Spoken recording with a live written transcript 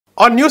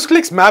On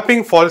Newsclick's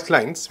Mapping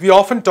Faultlines, we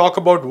often talk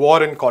about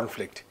war and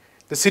conflict,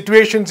 the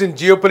situations in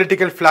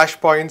geopolitical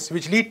flashpoints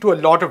which lead to a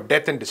lot of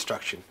death and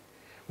destruction.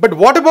 But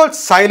what about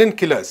silent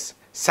killers,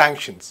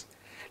 sanctions?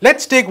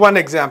 Let's take one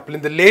example.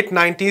 In the late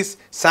 90s,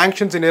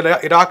 sanctions in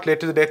Iraq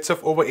led to the deaths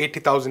of over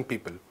 80,000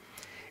 people.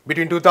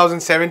 Between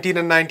 2017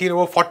 and 19,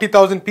 over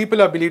 40,000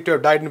 people are believed to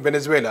have died in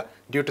Venezuela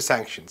due to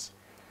sanctions.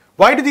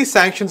 Why do these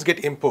sanctions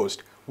get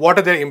imposed? What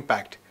are their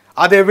impact?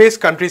 Are there ways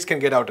countries can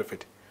get out of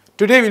it?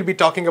 Today we'll be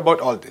talking about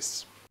all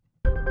this.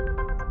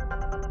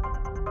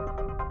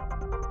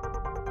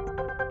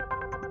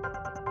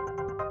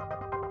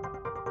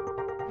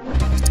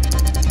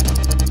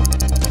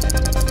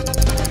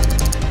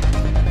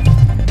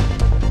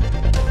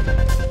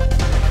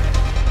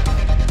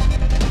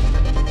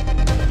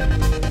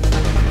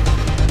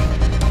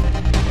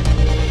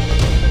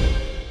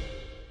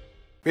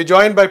 We're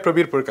joined by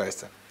Prabir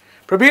Purkayastha.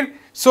 Prabir,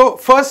 so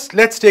first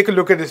let's take a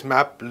look at this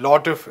map.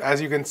 As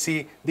you can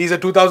see, these are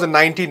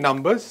 2019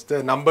 numbers.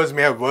 The numbers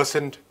may have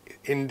worsened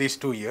in these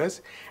 2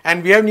 years.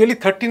 And we have nearly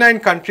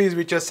 39 countries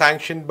which are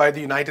sanctioned by the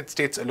United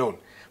States alone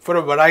for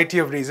a variety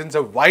of reasons,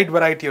 a wide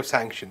variety of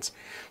sanctions.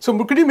 So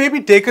could you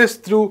maybe take us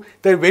through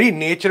the very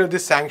nature of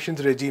this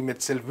sanctions regime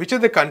itself? Which are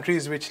the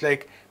countries which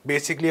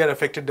basically are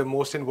affected the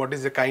most, and what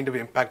is the kind of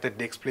impact that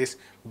takes place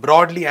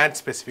broadly and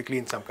specifically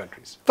in some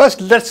countries?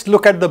 First, let's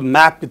look at the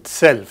map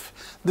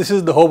itself. This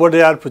is the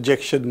Hobart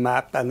projection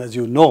map, and as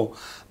you know,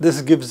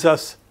 this gives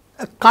us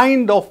a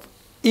kind of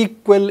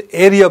equal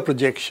area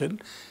projection.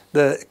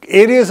 The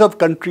areas of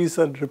countries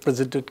are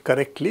represented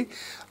correctly,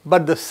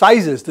 but the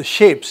sizes, the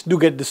shapes do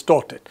get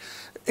distorted.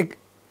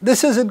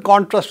 This is in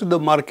contrast to the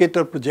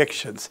Mercator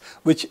projections,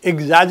 which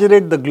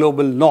exaggerate the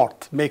global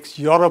north, makes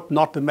Europe,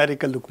 North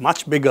America look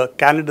much bigger,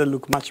 Canada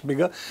look much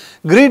bigger,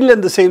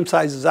 Greenland the same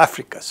size as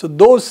Africa. So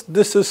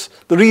this is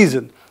the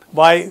reason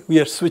why we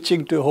are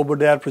switching to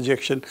Hobart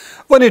projection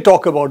when we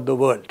talk about the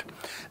world.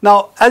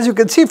 Now, as you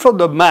can see from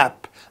the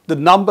map, the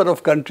number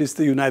of countries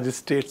the United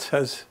States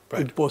has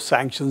imposed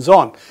sanctions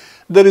on.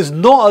 There is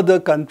no other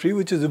country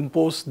which has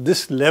imposed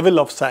this level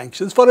of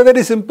sanctions for a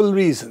very simple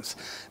reasons.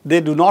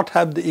 They do not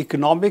have the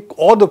economic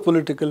or the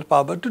political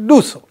power to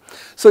do so.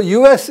 So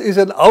US is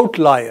an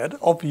outlier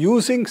of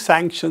using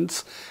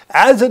sanctions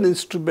as an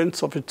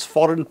instrument of its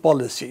foreign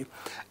policy.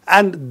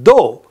 And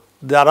though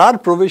there are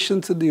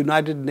provisions in the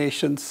United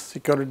Nations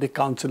Security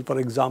Council, for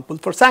example,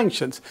 for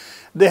sanctions,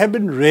 they have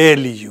been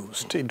rarely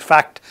used. In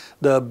fact,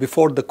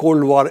 before the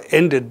Cold War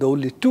ended, the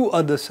only two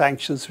other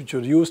sanctions which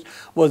were used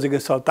was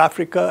against South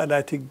Africa and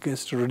I think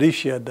against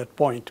Rhodesia at that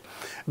point,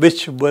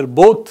 which were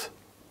both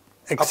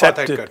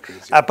accepted,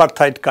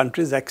 apartheid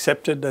countries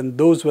accepted, and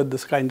those were the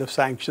kind of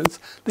sanctions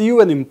the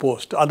UN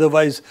imposed.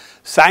 Otherwise,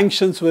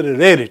 sanctions were a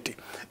rarity.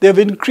 They have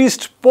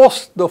increased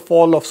post the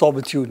fall of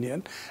Soviet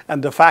Union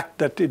and the fact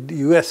that the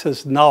US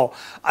has now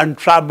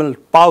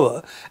untrammeled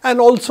power, and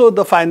also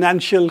the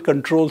financial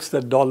controls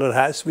that dollar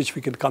has, which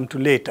we can come to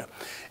later.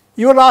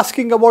 You are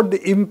asking about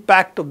the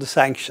impact of the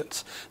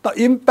sanctions. Now,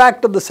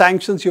 impact of the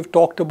sanctions, you've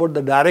talked about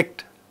the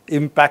direct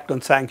impact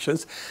on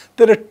sanctions.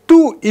 There are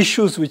two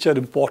issues which are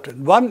important.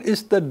 One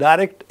is the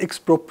direct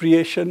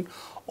expropriation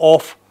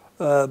of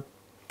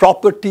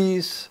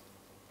properties,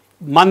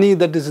 money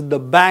that is in the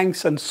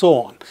banks and so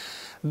on.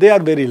 They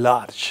are very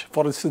large.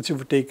 For instance, if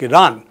you take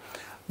Iran,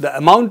 the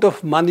amount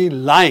of money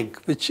lying,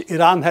 which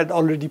Iran had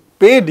already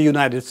paid the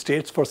United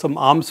States for some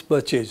arms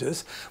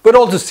purchases, were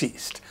also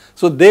seized.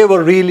 So they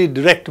were really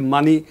direct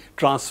money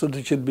transfers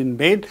which had been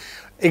made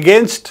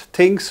against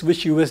things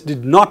which US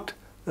did not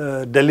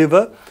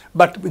deliver,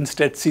 but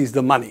instead seized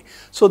the money.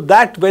 So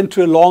that went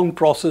through a long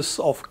process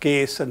of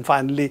case, and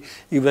finally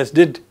US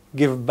did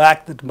give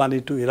back that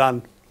money to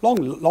Iran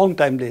long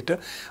time later.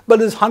 But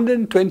there's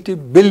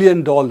 $120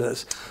 billion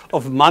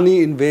of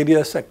money in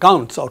various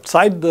accounts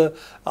outside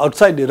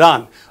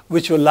Iran,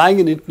 which were lying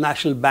in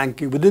international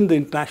banking, within the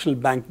international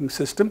banking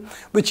system,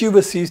 which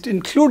US seized,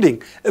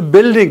 including a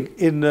building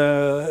in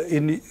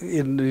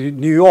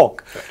New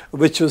York,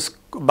 which was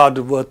about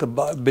worth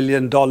about $1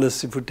 billion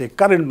if you take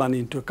current money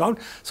into account.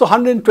 So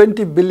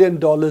 $120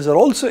 billion are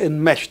also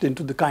enmeshed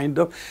into the kind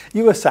of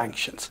US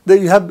sanctions.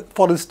 Then you have,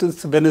 for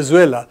instance,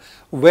 Venezuela,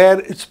 where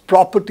its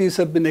properties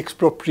have been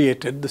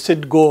expropriated. The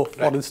Citgo,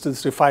 for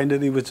instance,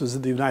 refinery, which was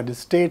in the United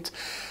States.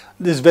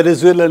 This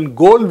Venezuelan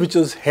gold, which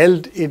was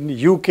held in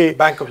UK,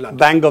 Bank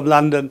of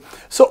London.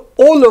 So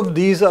all of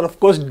these are, of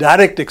course,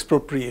 direct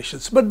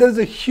expropriations. But there's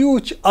a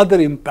huge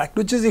other impact,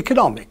 which is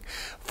economic.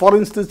 For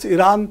instance,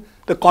 Iran,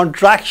 the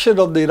contraction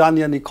of the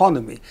Iranian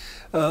economy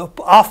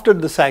after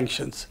the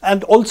sanctions,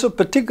 and also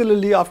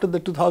particularly after the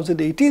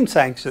 2018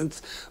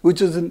 sanctions,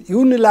 which is an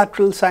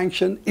unilateral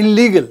sanction,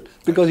 illegal,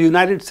 because the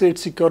United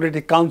States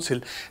Security Council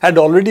had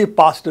already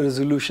passed a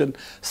resolution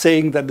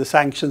saying that the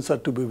sanctions are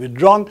to be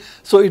withdrawn.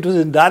 So it was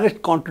in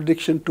direct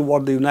contradiction to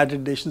what the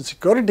United Nations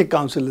Security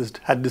Council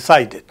had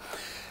decided.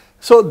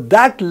 So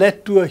that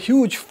led to a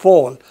huge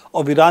fall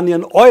of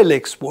Iranian oil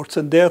exports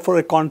and therefore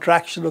a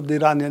contraction of the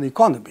Iranian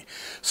economy.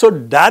 So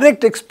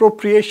direct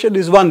expropriation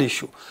is one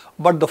issue.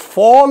 but the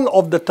fall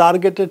of the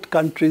targeted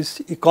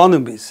countries'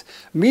 economies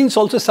means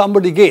also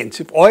somebody gains.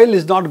 If oil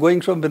is not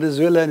going from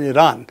Venezuela and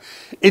Iran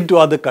into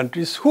other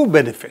countries, who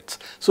benefits?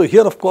 So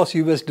here, of course,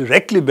 US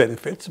directly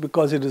benefits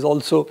because it is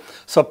also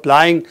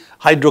supplying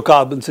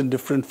hydrocarbons in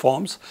different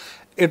forms.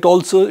 It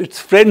also, its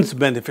friends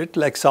benefit,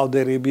 like Saudi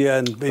Arabia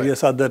and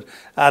various other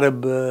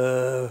Arab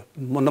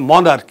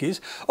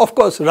monarchies. Of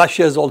course,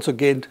 Russia has also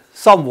gained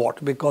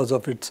somewhat because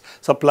of its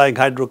supplying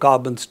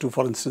hydrocarbons to,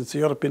 for instance, the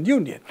European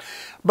Union.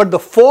 But the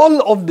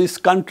fall of these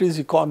countries'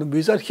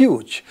 economies are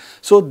huge.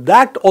 So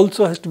that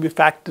also has to be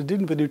factored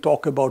in when you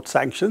talk about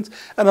sanctions.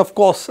 And of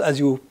course, as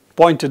you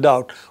pointed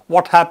out,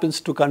 what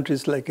happens to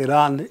countries like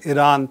Iran,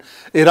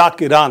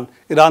 Iraq,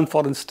 Iran,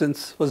 for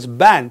instance, was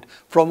banned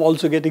from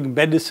also getting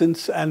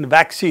medicines and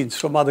vaccines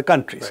from other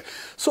countries. Right.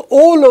 So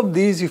all of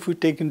these, if we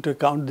take into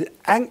account,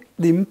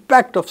 the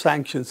impact of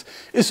sanctions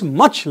is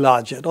much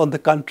larger on the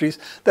countries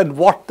than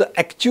what the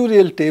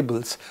actuarial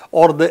tables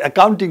or the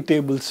accounting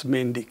tables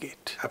may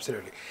indicate.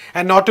 Absolutely.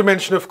 And not to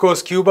mention, of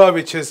course, Cuba,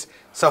 which has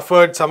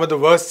suffered some of the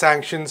worst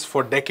sanctions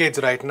for decades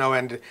right now,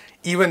 and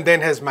even then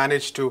has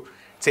managed to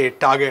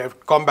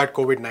combat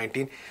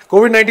COVID-19.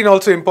 COVID-19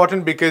 also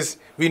important because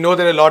we know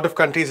that a lot of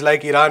countries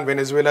like Iran,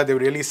 Venezuela, they've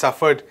really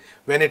suffered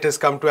when it has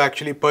come to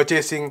actually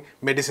purchasing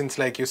medicines,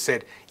 like you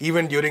said.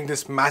 Even during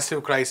this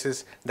massive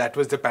crisis, that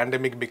was the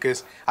pandemic,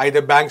 because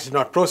either banks did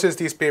not process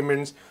these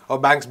payments, or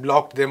banks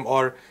blocked them,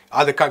 or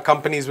other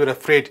companies were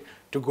afraid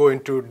to go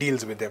into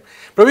deals with them.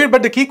 Prabir,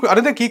 but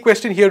another key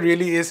question here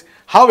really is,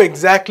 how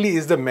exactly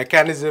is the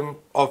mechanism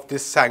of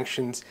these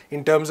sanctions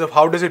in terms of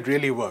how does it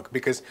really work?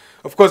 Because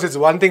of course it's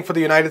one thing for the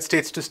United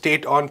States to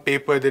state on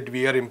paper that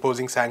we are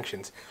imposing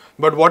sanctions,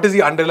 but what is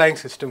the underlying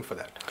system for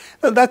that?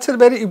 Now, that's a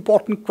very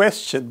important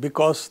question,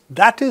 because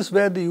that is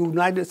where the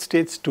United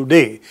States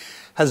today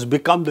has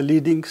become the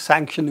leading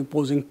sanction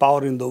imposing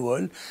power in the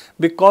world,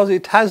 because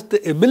it has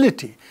the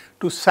ability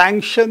to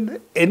sanction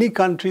any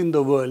country in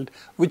the world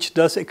which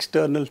does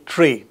external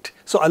trade.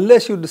 So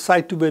unless you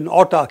decide to be an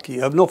autarky,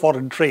 you have no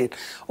foreign trade,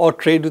 or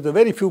trade with a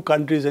very few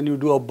countries and you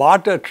do a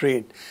barter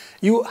trade,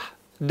 you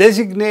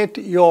designate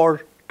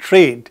your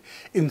trade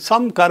in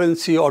some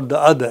currency or the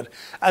other,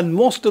 and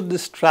most of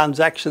these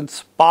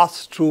transactions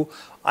pass through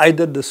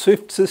either the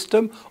SWIFT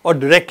system or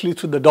directly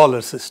through the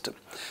dollar system.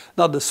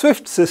 Now the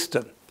SWIFT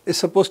system is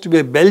supposed to be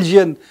a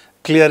Belgian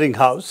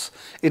clearinghouse.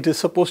 It is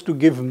supposed to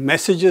give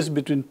messages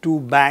between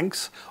two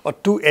banks or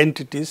two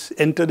entities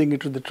entering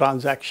into the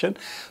transaction.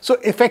 So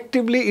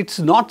effectively, it's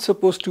not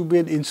supposed to be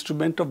an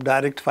instrument of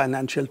direct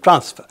financial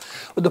transfer.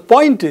 But the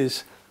point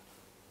is,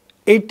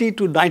 80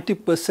 to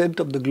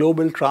 90% of the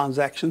global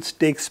transactions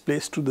takes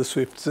place through the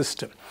SWIFT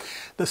system.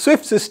 The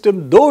SWIFT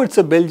system, though it's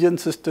a Belgian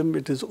system,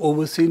 it is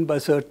overseen by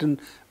certain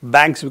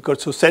banks because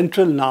it's so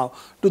central now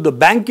to the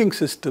banking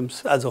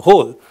systems as a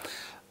whole.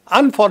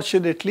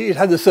 Unfortunately, it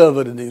has a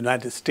server in the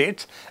United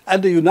States,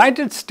 and the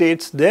United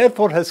States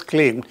therefore has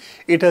claimed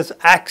it has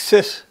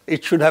access,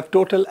 it should have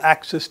total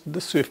access to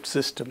the SWIFT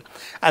system,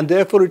 and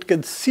therefore it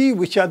can see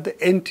which are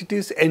the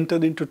entities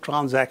entered into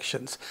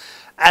transactions,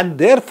 and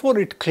therefore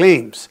it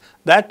claims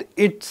that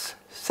its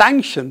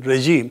sanction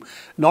regime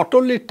not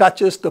only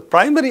touches the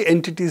primary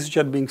entities which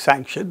are being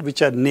sanctioned,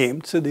 which are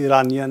named, say the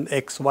Iranian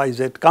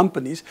XYZ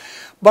companies,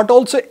 but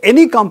also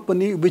any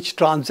company which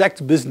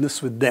transacts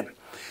business with them.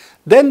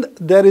 Then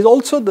there is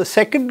also the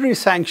secondary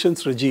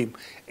sanctions regime.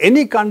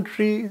 Any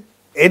country,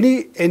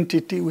 any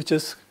entity which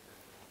has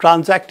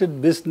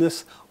transacted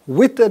business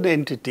with an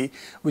entity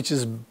which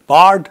is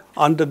barred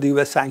under the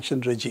US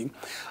sanction regime.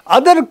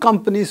 Other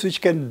companies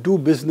which can do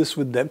business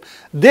with them,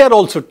 they are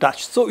also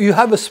touched. So you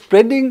have a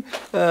spreading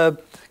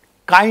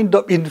kind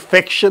of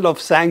infection of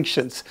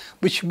sanctions,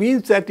 which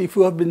means that if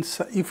you have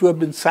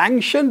been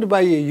sanctioned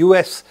by the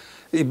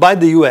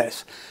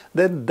US,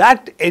 then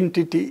that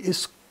entity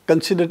is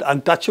considered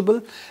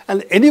untouchable,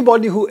 and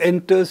anybody who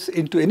enters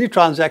into any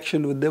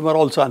transaction with them are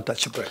also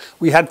untouchable. Right.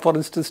 We had, for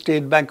instance,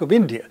 State Bank of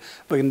India,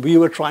 when we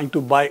were trying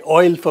to buy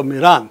oil from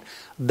Iran,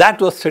 that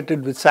was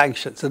threatened with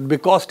sanctions, and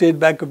because State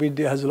Bank of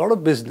India has a lot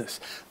of business,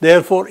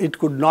 therefore it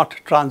could not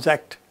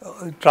transact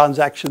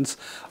transactions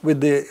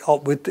with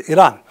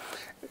Iran.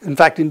 In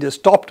fact, India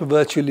stopped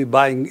virtually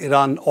buying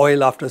Iran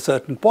oil after a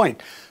certain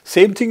point.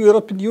 Same thing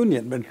European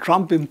Union. When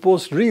Trump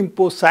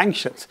reimposed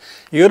sanctions,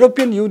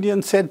 European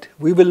Union said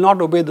we will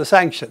not obey the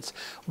sanctions.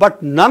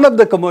 But none of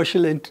the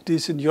commercial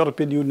entities in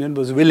European Union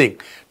was willing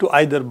to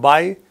either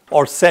buy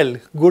or sell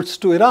goods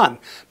to Iran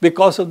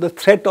because of the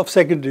threat of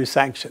secondary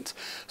sanctions.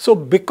 So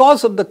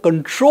because of the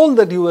control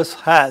that US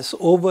has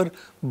over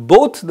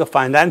both the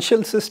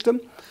financial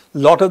system, a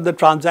lot of the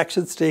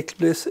transactions take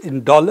place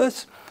in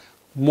dollars,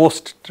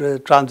 most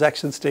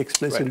transactions takes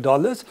place in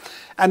dollars.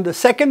 And the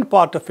second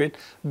part of it,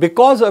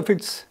 because of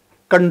its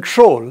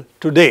control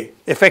today,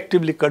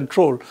 effectively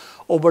control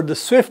over the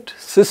SWIFT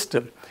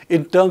system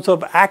in terms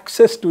of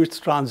access to its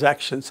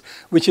transactions,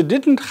 which it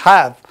didn't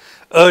have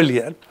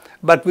earlier,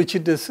 but which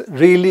it is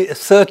really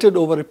asserted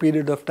over a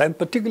period of time,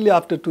 particularly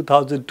after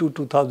 2002,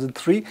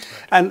 2003.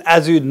 And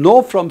as you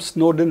know from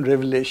Snowden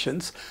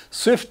revelations,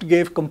 SWIFT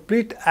gave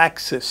complete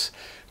access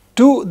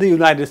to the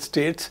United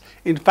States.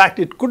 In fact,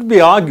 it could be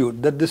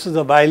argued that this is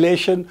a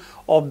violation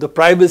of the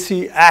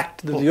Privacy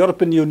Act that the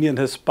European Union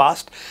has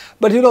passed.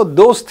 But you know,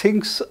 those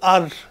things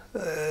are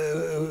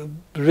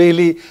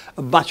really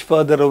much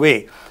further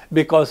away,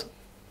 because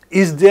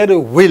is there a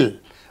will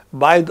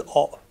by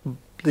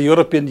the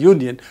European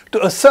Union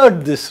to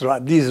assert these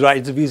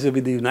rights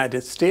vis-a-vis the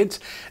United States?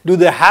 Do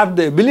they have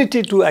the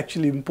ability to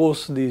actually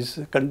impose these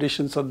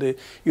conditions on the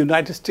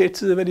United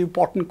States is a very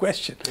important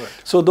question. Right.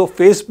 So though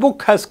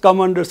Facebook has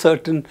come under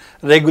certain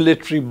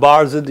regulatory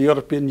bars in the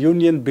European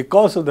Union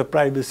because of the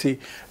privacy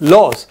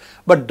laws,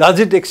 but does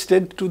it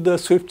extend to the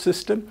SWIFT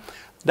system?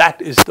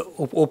 That is the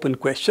open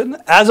question.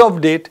 As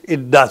of date,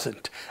 it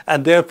doesn't.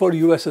 And therefore,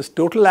 US has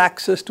total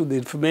access to the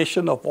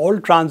information of all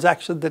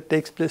transactions that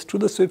takes place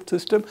through the SWIFT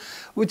system,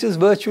 which is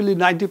virtually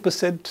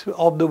 90%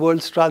 of the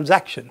world's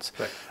transactions.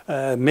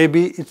 Right.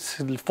 Maybe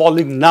it's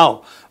falling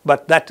now,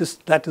 but that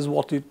is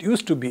what it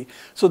used to be.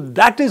 So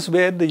that is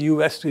where the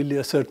US really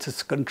asserts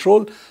its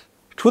control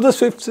through the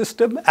SWIFT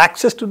system,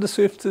 access to the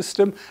SWIFT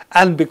system,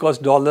 and because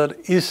dollar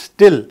is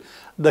still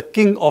the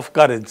king of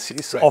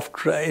currencies, right, of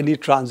any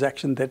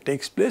transaction that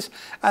takes place,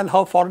 and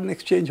how foreign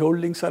exchange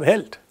holdings are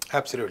held.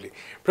 Absolutely.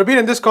 Prabir,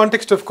 in this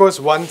context, of course,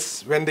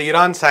 when the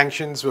Iran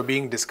sanctions were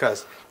being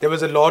discussed, there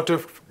was a lot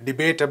of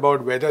debate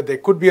about whether there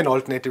could be an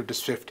alternative to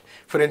SWIFT.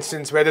 For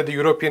instance, whether the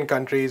European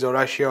countries or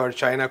Russia or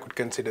China could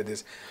consider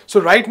this. So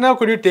right now,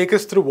 could you take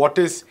us through what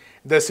is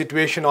the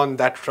situation on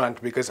that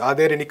front? Because are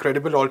there any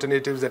credible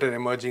alternatives that are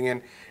emerging,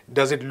 and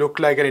does it look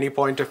like at any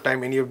point of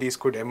time any of these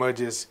could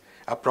emerge as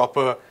a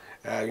proper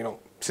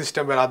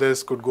system where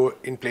others could go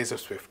in place of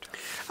SWIFT?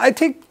 I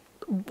think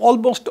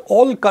almost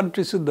all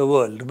countries in the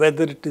world,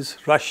 whether it is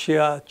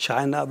Russia,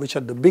 China, which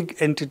are the big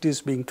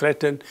entities being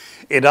threatened,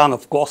 Iran,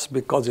 of course,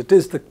 because it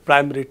is the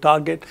primary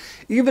target,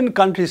 even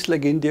countries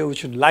like India,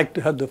 which would like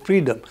to have the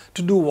freedom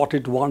to do what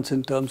it wants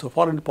in terms of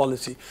foreign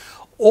policy,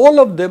 all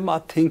of them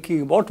are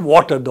thinking about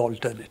what are the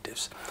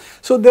alternatives.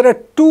 So there are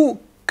two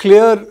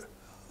clear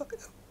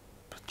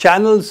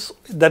channels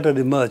that are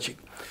emerging.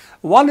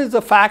 One is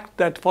the fact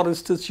that, for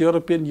instance,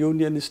 European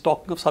Union is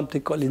talking of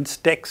something called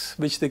Instex,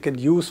 which they can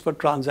use for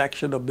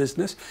transaction of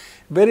business.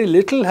 Very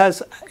little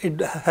has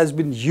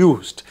been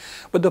used.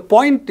 But the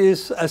point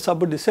is, as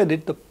somebody said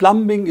it, the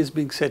plumbing is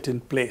being set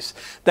in place,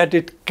 that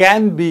it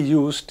can be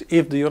used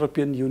if the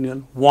European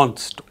Union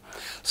wants to.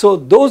 So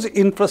those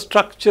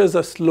infrastructures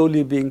are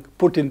slowly being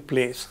put in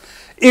place.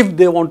 If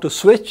they want to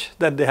switch,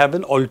 that they have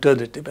an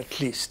alternative at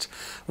least.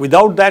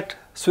 Without that,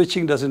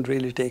 switching doesn't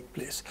really take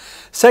place.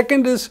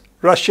 Second is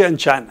Russia and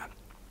China.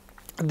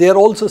 They are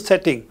also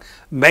setting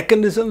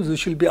mechanisms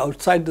which will be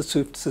outside the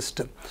SWIFT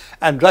system.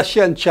 And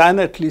Russia and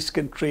China at least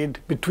can trade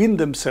between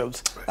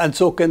themselves, and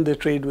so can they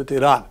trade with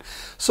Iran.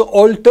 So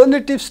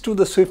alternatives to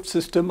the SWIFT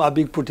system are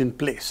being put in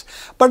place.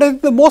 But I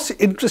think the most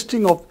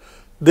interesting of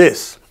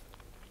this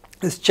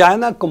is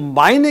China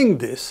combining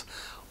this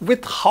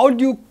with how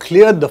do you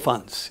clear the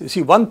funds. You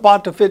see, one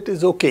part of it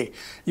is okay,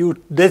 you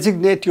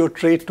designate your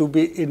trade to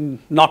be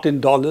not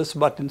in dollars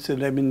but in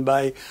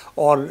renminbi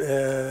or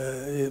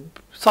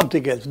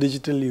something else,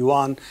 digital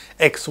yuan,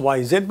 X,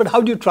 Y, Z, but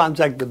how do you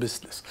transact the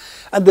business?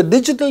 And the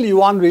digital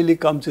yuan really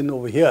comes in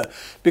over here,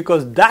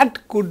 because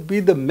that could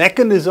be the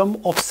mechanism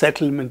of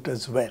settlement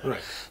as well.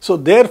 Right. So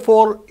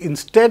therefore,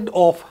 instead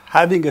of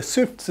having a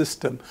SWIFT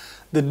system,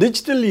 the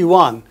digital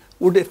yuan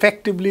would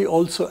effectively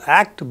also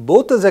act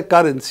both as a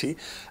currency,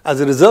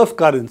 as a reserve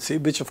currency,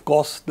 which of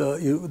course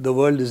the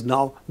world is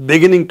now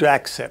beginning to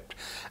accept,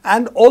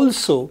 and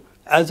also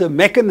as a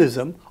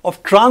mechanism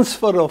of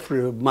transfer of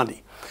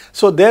money.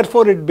 So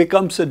therefore, it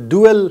becomes a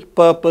dual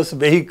purpose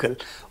vehicle.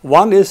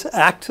 One is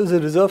acts as a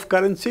reserve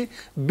currency,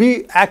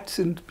 B acts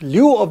in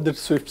lieu of the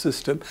SWIFT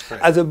system,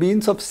 right, as a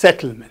means of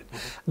settlement.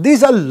 Mm-hmm.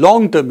 These are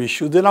long-term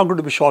issues, they're not going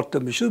to be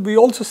short-term issues. We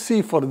also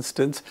see, for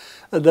instance,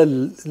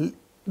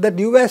 that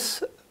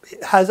US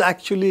has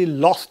actually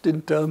lost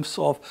in terms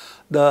of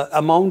the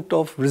amount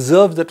of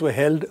reserves that were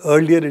held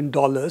earlier in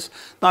dollars.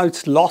 Now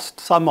it's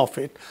lost some of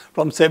it.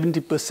 From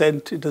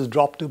 70%, it has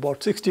dropped to about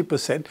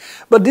 60%.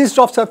 But these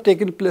drops have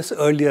taken place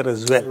earlier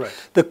as well. Right.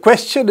 The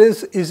question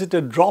is it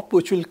a drop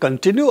which will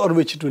continue or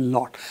which it will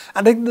not?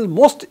 And I think the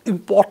most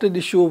important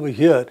issue over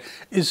here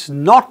is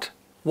not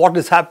what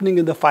is happening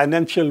in the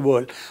financial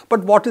world, but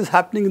what is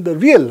happening in the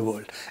real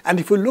world. And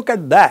if you look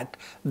at that,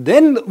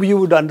 then we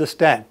would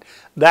understand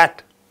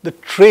that the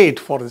trade,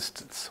 for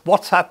instance,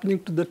 what's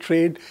happening to the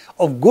trade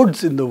of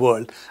goods in the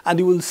world. And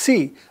you will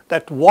see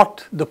that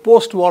what the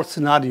post-war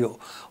scenario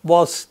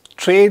was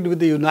trade with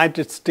the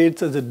United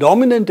States as a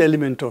dominant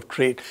element of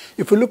trade.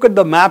 If you look at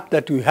the map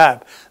that we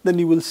have, then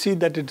you will see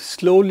that it's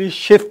slowly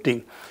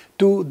shifting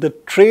to the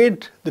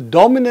trade, the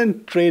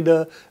dominant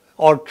trader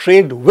or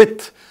trade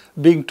with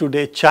being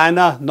today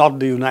China, not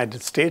the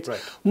United States. Right.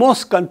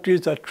 Most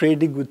countries are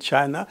trading with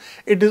China.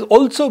 It is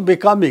also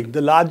becoming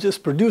the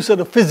largest producer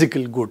of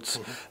physical goods,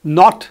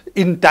 not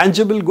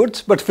intangible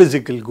goods, but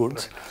physical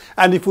goods. Right.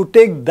 And if you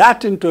take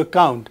that into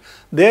account,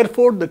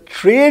 Therefore, the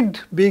trade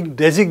being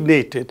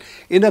designated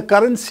in a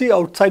currency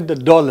outside the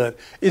dollar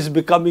is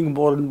becoming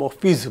more and more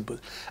feasible.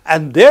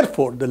 And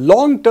therefore, the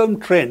long-term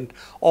trend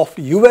of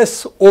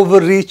US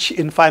overreach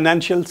in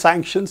financial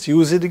sanctions,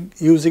 using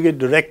it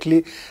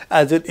directly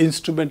as an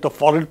instrument of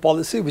foreign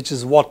policy, which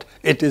is what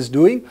it is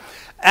doing,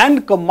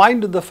 and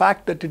combined with the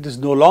fact that it is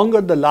no longer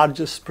the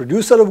largest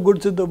producer of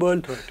goods in the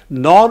world,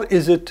 nor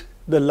is it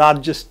the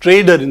largest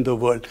trader in the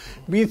world,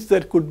 means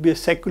there could be a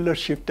secular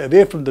shift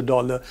away from the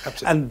dollar.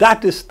 Absolutely. And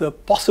that is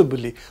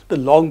possibly the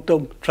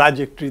long-term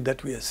trajectory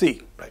that we are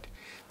seeing. Right.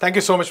 Thank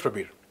you so much,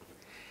 Prabir.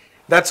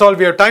 That's all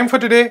we have time for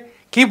today.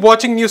 Keep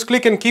watching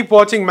Newsclick and keep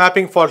watching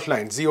Mapping Fault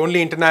Lines, the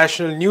only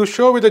international news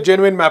show with a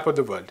genuine map of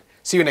the world.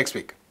 See you next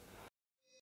week.